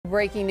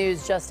Breaking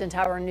news just into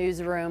our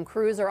newsroom.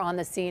 Crews are on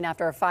the scene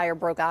after a fire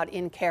broke out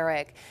in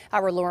Carrick.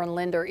 Our Lauren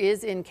Linder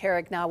is in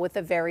Carrick now with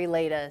the very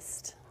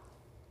latest.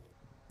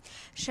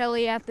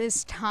 Shelley, at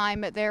this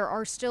time, there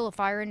are still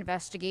fire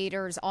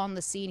investigators on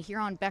the scene here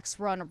on Beck's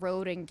Run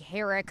Road in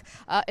Carrick,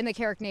 in the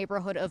Carrick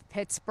neighborhood of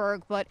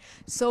Pittsburgh. But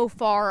so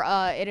far,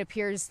 it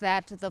appears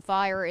that the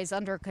fire is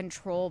under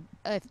control.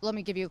 Let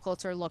me give you a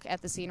closer look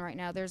at the scene right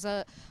now. There's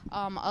a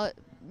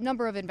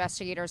number of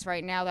investigators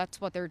right now. That's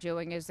what they're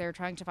doing, is they're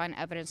trying to find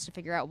evidence to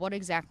figure out what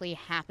exactly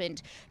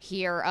happened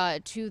here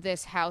to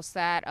this house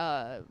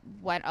that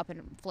went up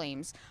in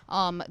flames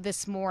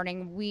this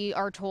morning. We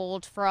are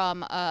told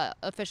from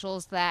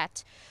officials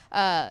that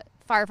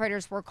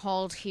firefighters were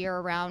called here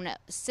around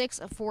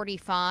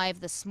 6:45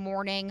 this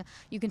morning.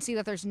 You can see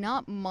that there's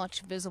not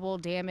much visible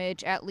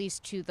damage, at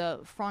least to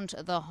the front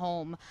of the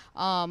home,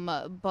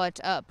 but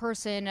a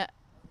person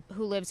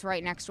who lives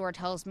right next door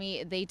tells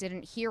me they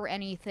didn't hear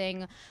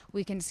anything.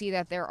 We can see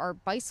that there are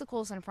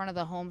bicycles in front of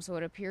the home, so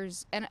it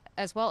appears, and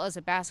as well as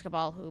a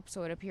basketball hoop,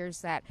 so it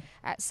appears that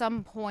at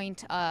some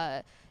point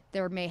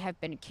there may have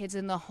been kids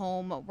in the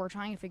home. We're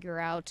trying to figure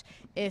out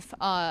if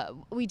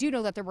we do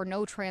know that there were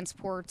no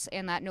transports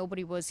and that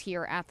nobody was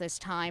here at this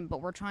time,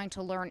 but we're trying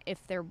to learn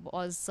if there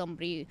was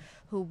somebody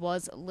who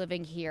was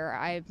living here.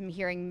 I'm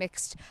hearing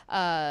mixed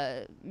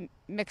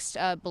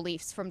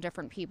beliefs from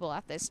different people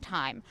at this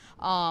time.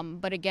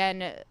 But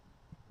again,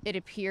 it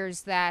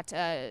appears that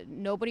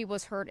nobody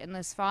was hurt in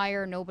this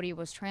fire, nobody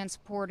was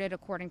transported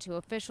according to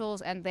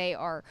officials, and they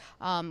are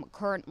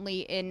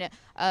currently in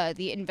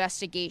the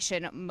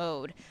investigation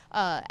mode.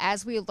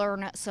 As we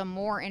learn some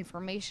more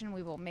information,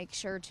 we will make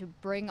sure to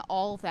bring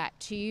all of that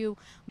to you.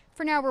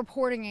 For now,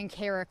 reporting in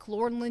Carrick,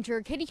 Lauren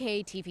Linder,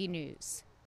 KDKA-TV News.